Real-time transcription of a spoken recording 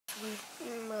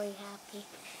baby.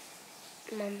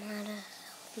 Mom had a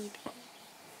healthy baby.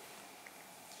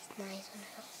 He's nice and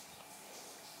healthy.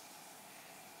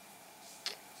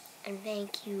 And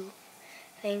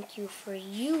thank you for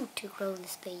you to grow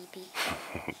this baby.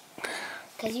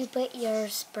 Because you put your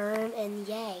sperm in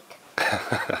the egg.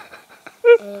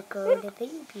 And it grew the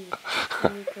baby.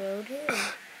 And you grew him.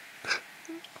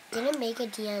 Didn't it make a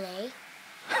DNA?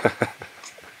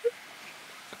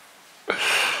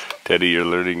 Teddy, you're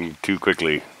learning too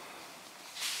quickly.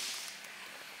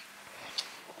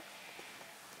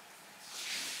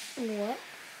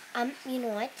 You know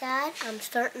what, Dad? I'm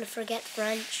starting to forget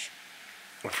French.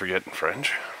 Forgetting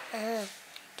French?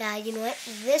 Dad, you know what?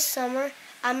 This summer,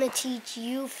 I'm going to teach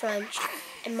you French,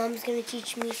 and Mom's going to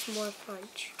teach me some more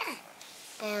French.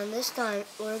 And this time,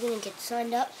 we're going to get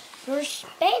signed up for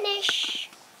Spanish.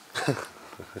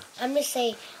 I'm going to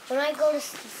say, when I go to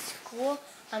school,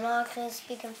 I'm not going to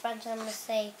speak in French. I'm going to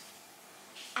say,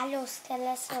 "Allos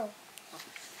teleso."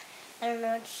 I don't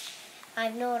know. I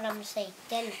know what I'm going to say.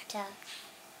 Delta.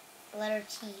 Letter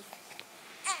T.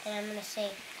 And I'm going to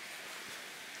say,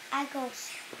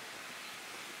 "Agos."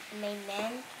 My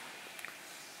man.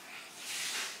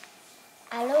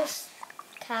 "Allos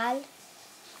cal."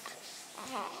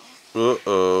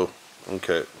 Uh-oh.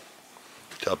 Okay.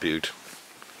 Tell puked.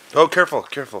 Oh, careful,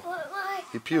 careful. Why?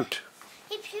 He puked.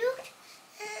 He puked?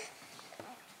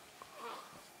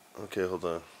 Okay, hold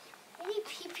on. He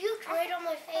puked right on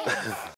my face.